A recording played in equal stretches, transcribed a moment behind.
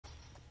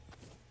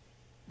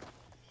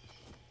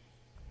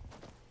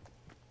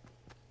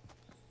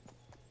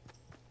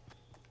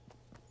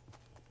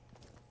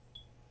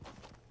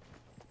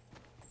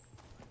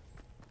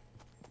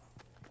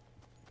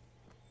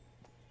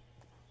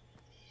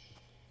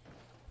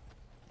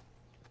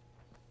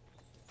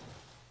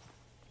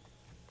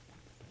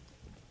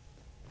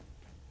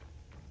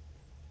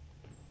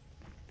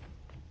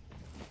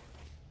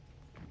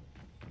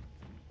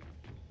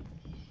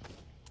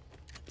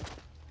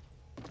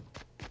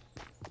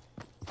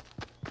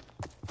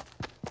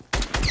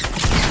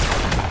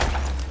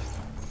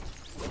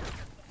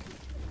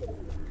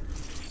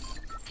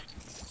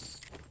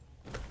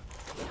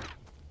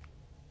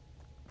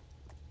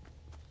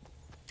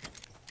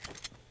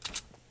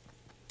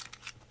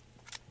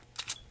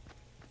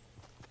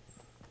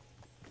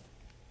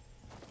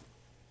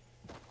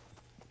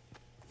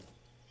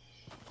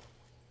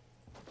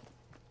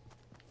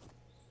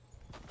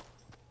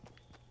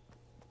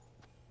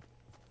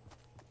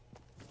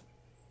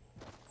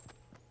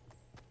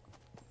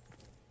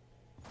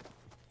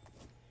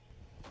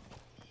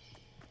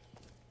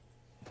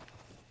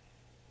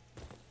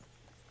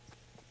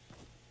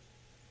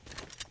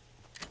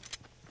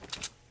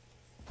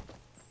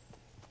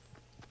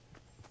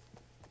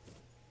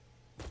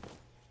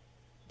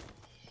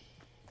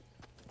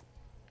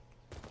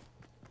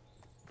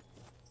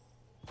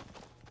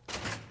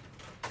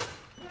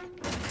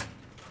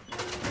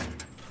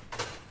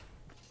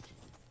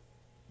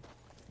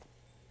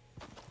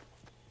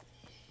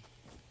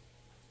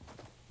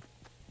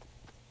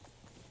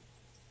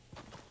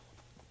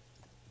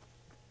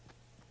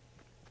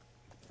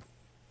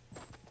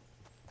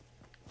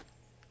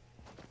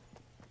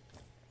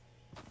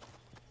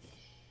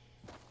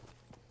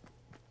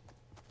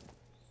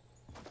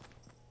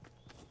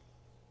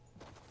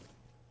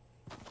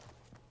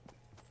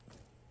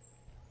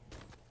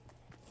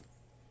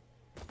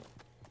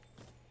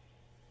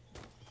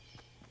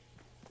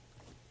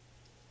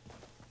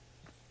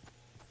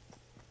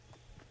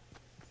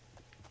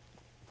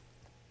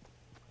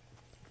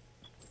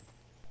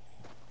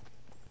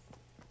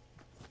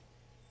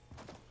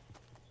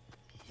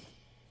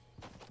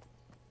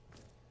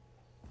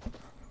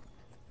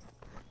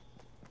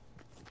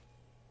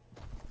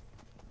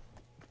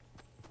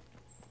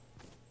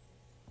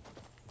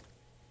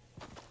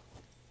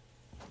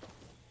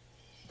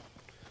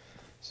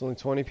There's only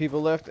 20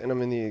 people left, and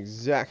I'm in the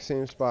exact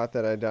same spot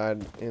that I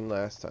died in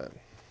last time.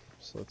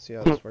 So let's see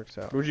how this works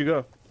out. Where'd you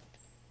go?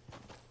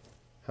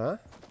 Huh?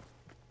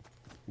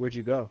 Where'd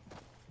you go?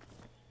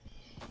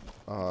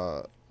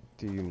 Do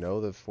you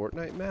know the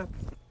Fortnite map?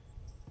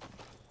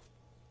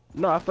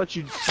 No, I thought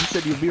you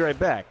said you'd be right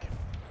back.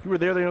 You were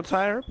there the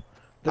entire time?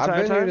 I've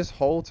been here this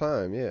whole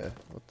time, yeah.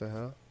 What the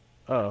hell?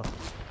 Oh.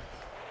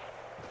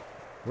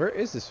 Where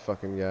is this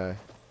fucking guy?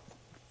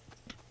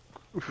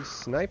 He's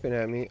sniping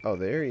at me. Oh,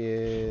 there he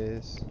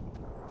is.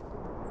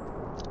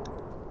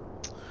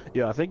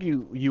 Yeah, I think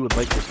you would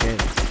like this game.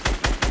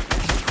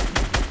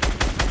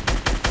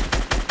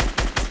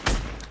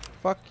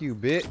 Fuck you,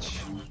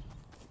 bitch.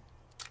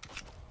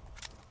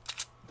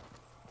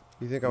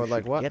 You think I would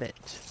like what? Get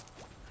it.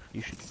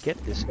 You should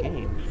get this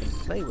game and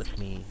play with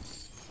me.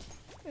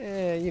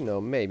 You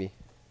know, maybe.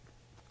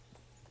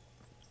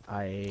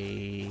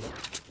 I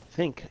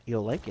think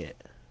you'll like it.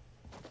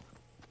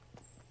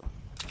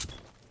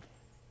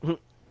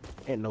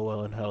 Ain't no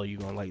well in hell you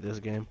gonna like this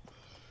game.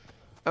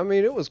 I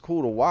mean, it was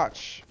cool to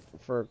watch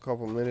for a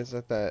couple minutes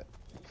at that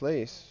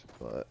place,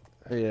 but...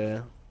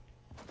 Yeah.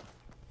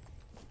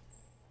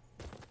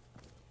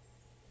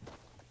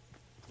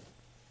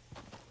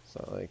 It's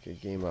not like a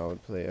game I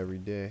would play every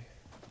day.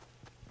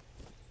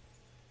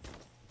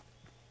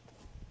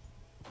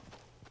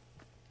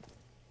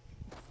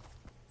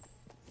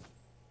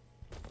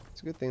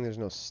 It's a good thing there's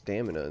no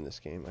stamina in this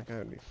game. Like, I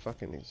would be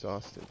fucking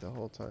exhausted the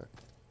whole time.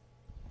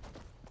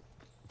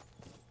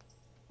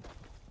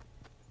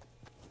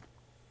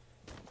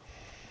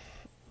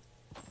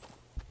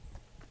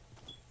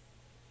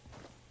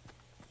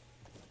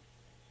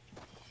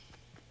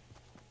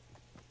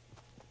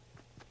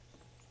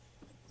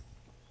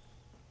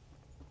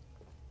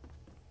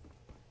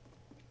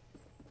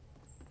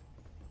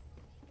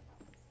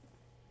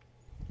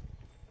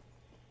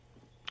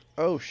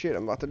 Oh shit,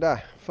 I'm about to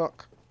die.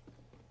 Fuck.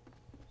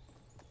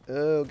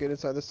 Oh, get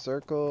inside the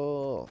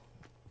circle.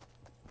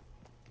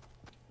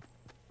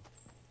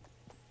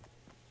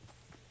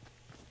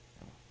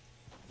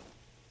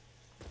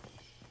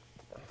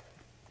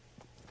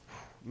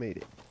 Made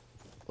it.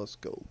 Let's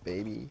go,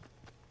 baby.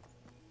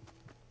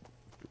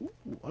 Ooh,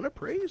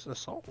 unappraised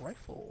assault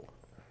rifle.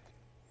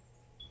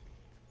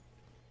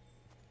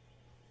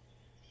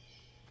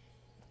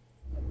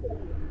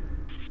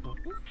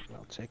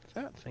 I'll take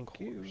that, thank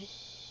you.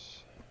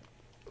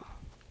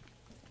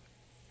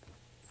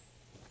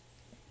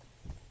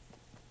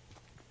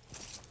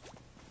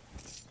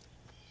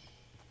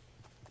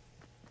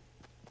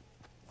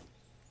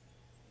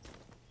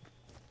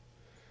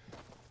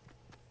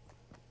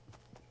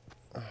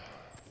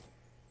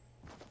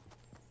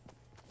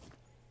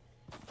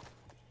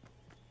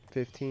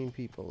 15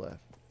 people left.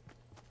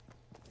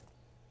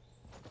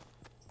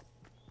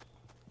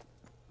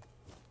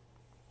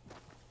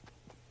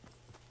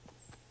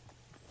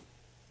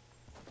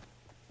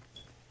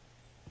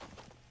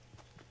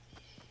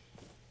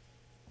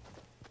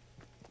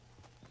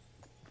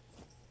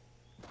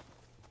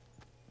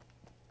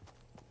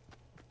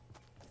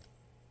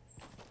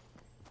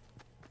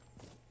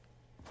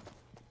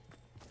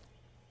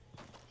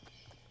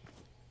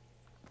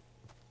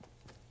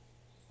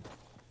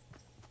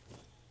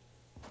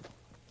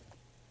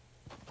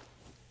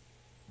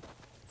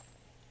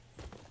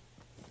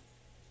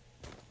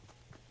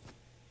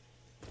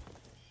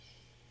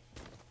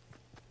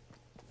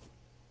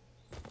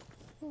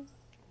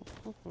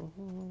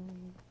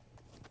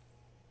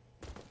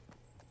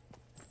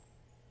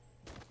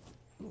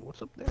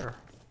 What's up there?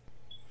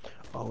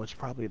 Oh, it's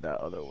probably that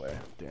other way.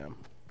 Damn.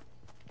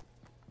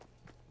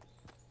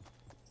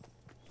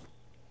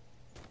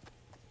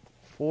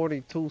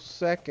 "42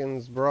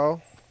 seconds,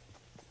 bro."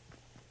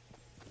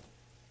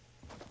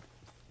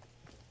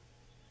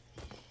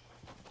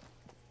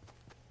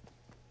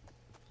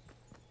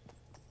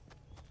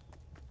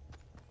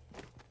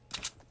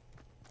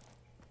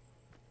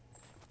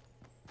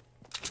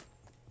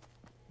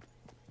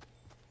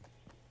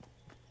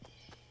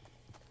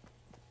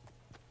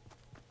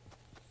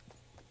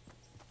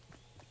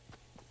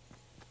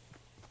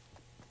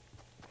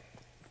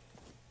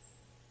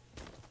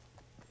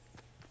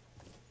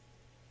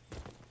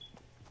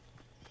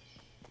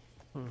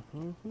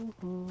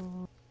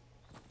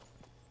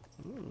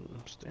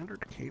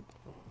 Standard cape.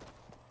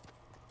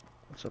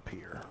 What's up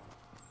here?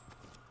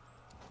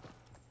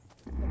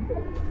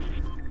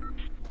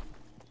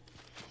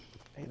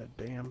 Ain't a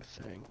damn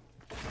thing.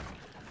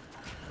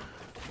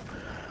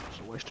 It's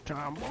a waste of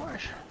time,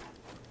 boys.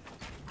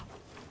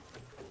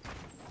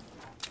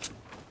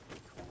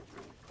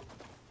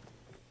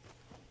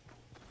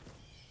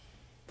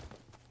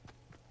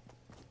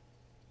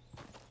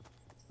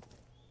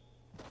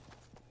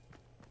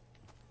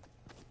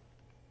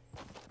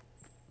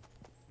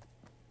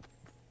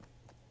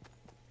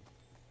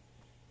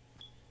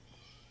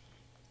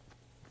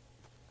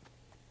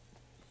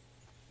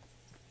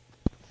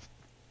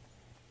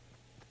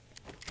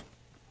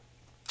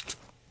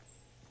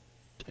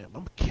 Damn,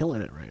 I'm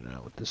killing it right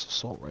now with this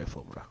assault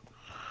rifle, bro.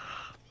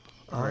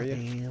 I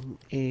am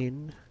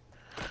in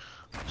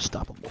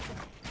Stoppable.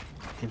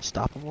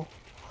 Unstoppable.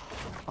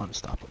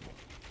 Unstoppable.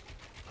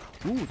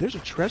 Ooh, there's a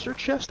treasure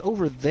chest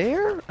over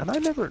there? And I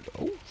never...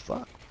 Oh,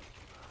 fuck.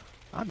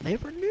 I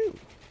never knew.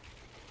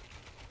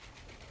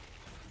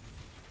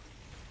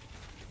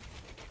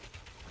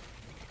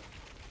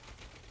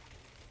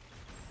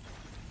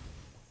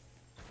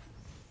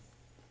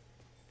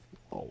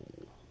 Whoa.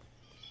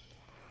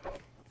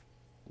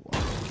 Whoa,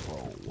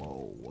 whoa,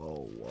 whoa,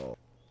 whoa, whoa.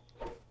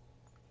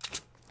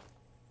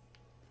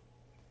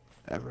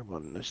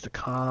 Everyone needs to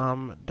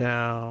calm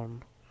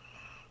down.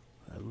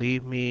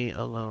 Leave me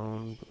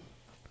alone.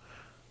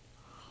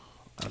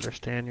 I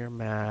understand you're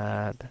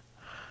mad.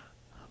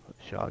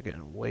 But y'all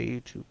getting way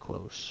too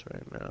close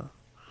right now.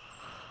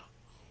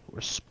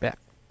 Respect.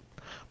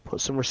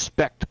 Put some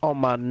respect on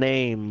my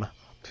name,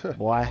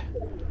 boy.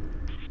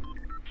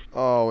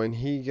 Oh, and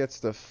he gets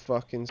the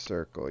fucking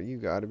circle. You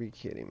gotta be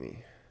kidding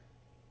me.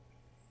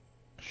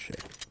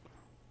 Shit.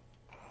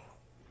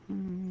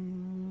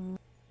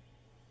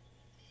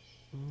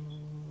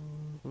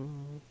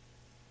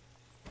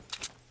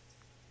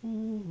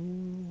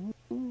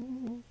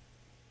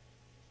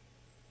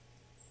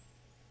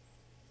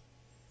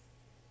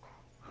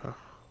 Huh.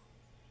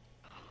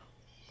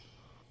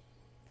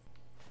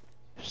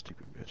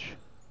 Stupid bitch.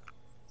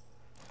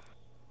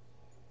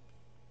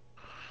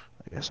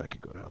 I guess I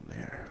could go down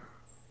there.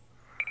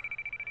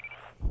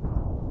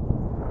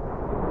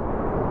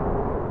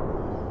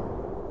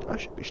 I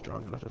should be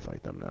strong enough to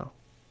fight them now.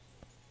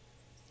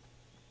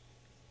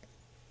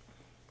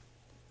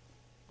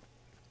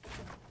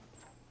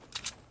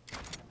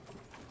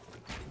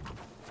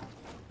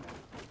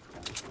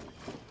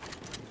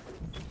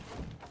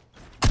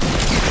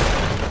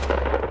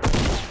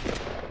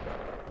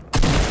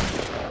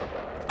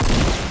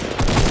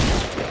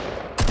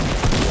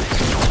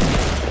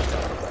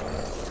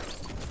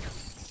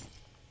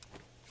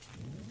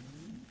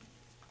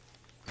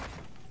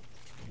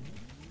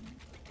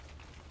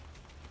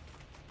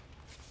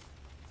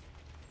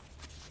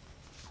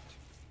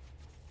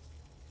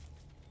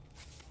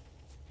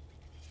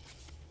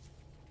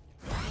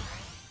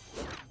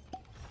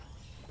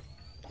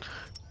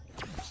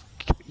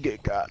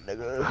 Get got,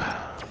 nigga.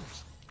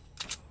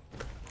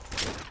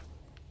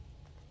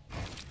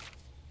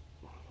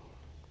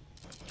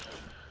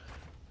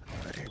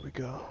 Alright, here we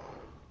go.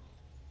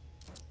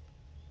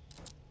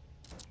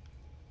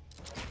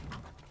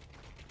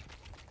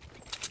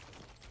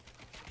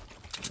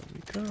 Here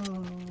we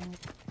go.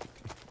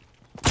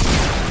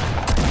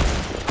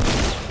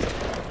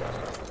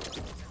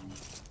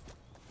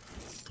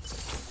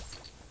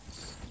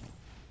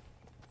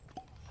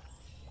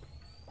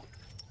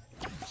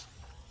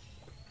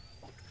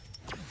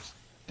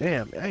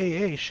 Damn,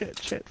 hey, shit,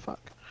 fuck.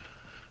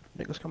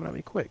 Niggas coming at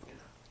me quick.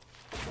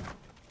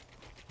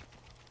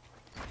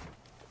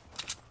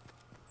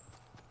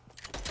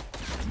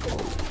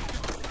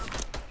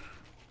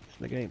 This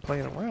nigga ain't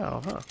playing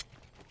around, huh?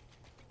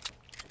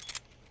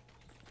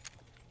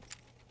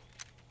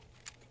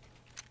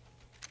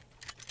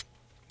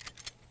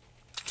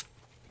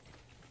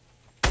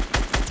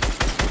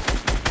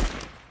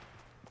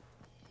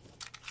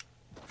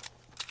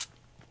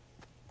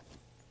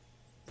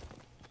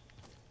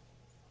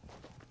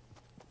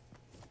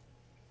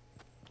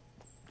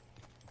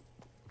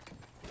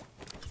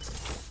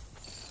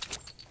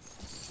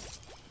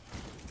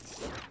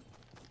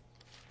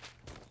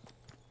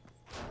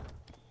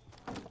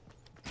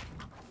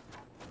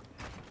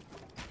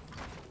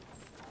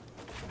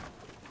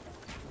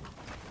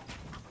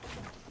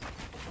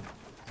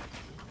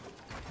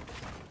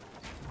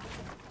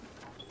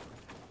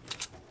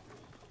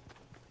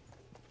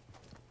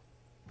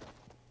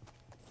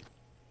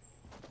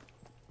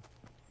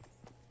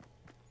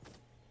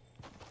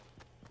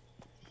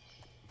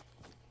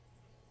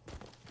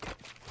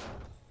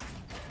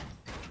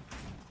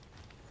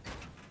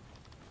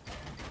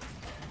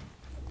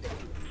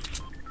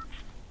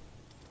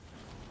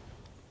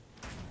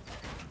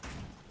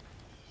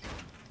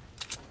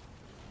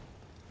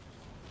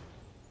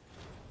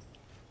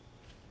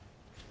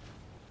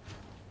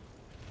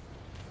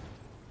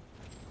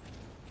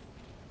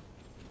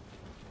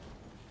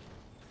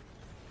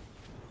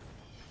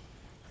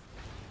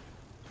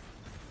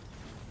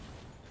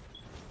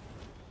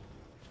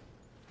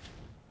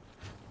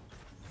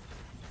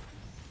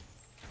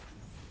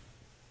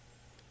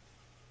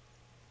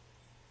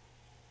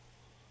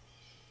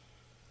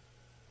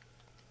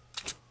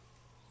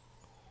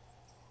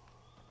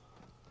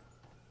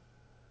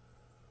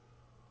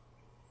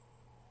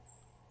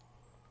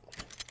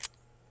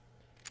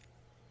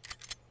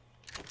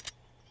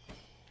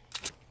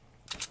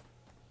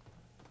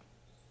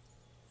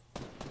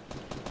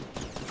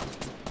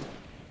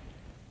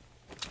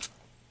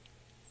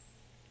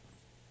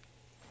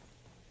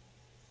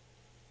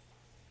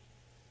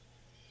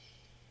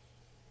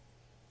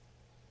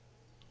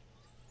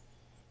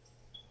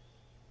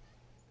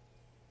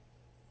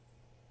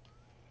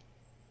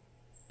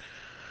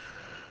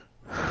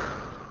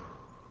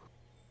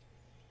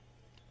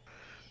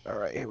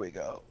 Alright, here we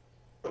go.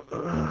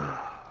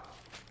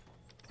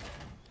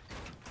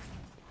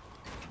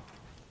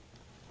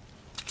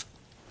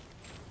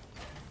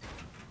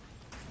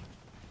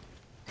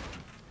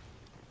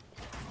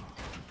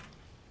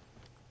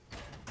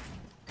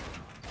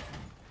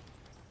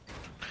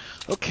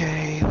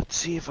 Okay, let's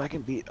see if I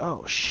can beat.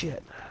 Oh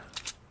shit.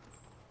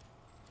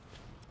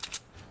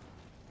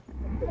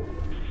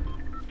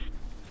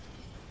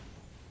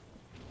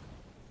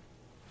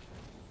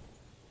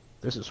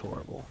 This is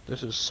horrible.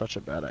 This is such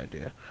a bad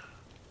idea.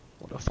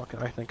 What the fuck do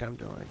I think I'm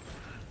doing?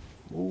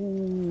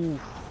 Ooh.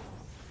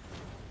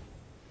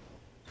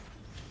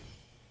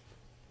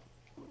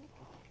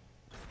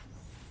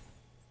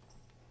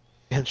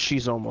 And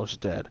she's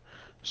almost dead.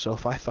 So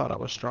if I thought I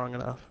was strong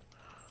enough.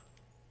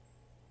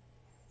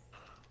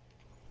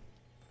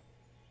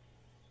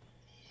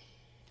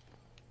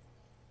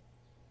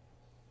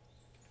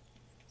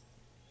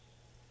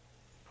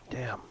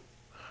 Damn.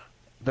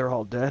 They're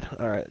all dead?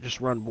 Alright, just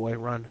run, boy,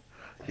 run.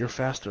 You're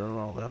faster than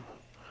all of them.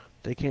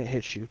 They can't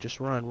hit you. Just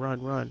run,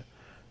 run, run.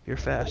 You're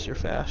fast,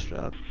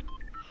 dog.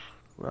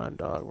 Run,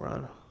 dog,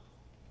 run.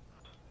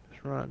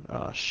 Just run.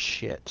 Oh,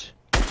 shit.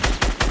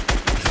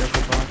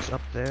 Treasure box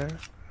up there.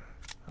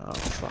 Oh,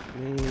 fuck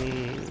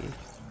me.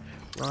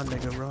 Run,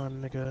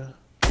 nigga.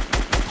 Grab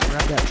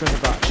that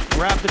treasure box.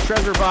 Grab the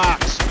treasure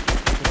box!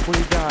 Before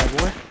you die,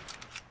 boy.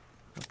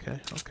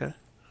 Okay.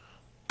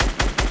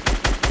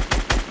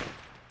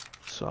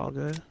 It's all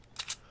good.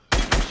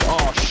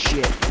 Oh,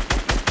 shit.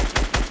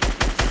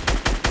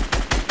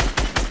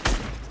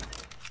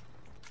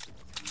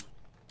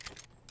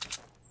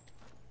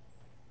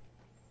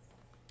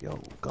 Yo,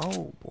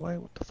 go, boy.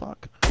 What the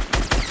fuck?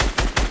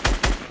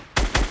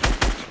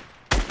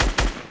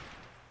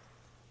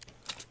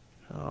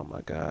 Oh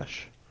my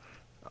gosh.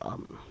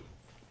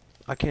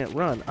 I can't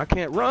run. I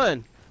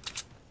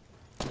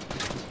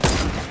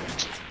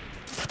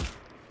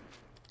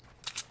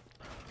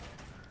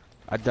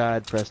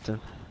died, Preston.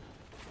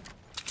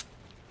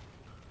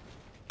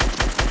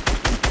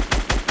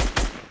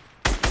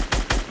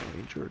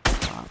 Major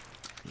top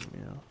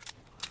female.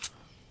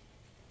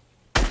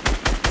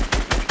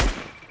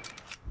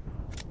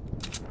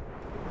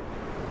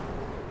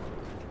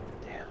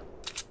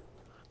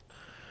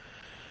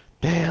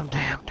 Damn.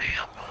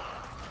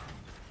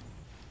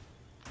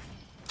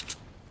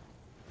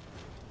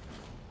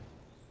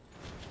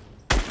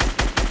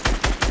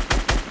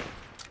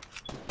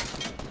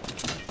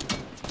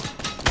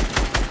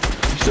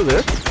 You still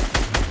there?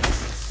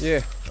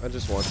 Yeah, I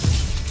just watched it.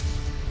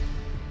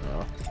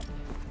 Oh.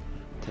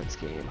 Tense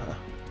game, huh?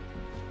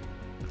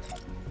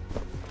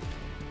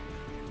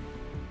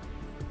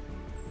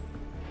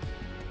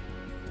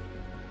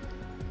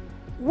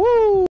 Woo!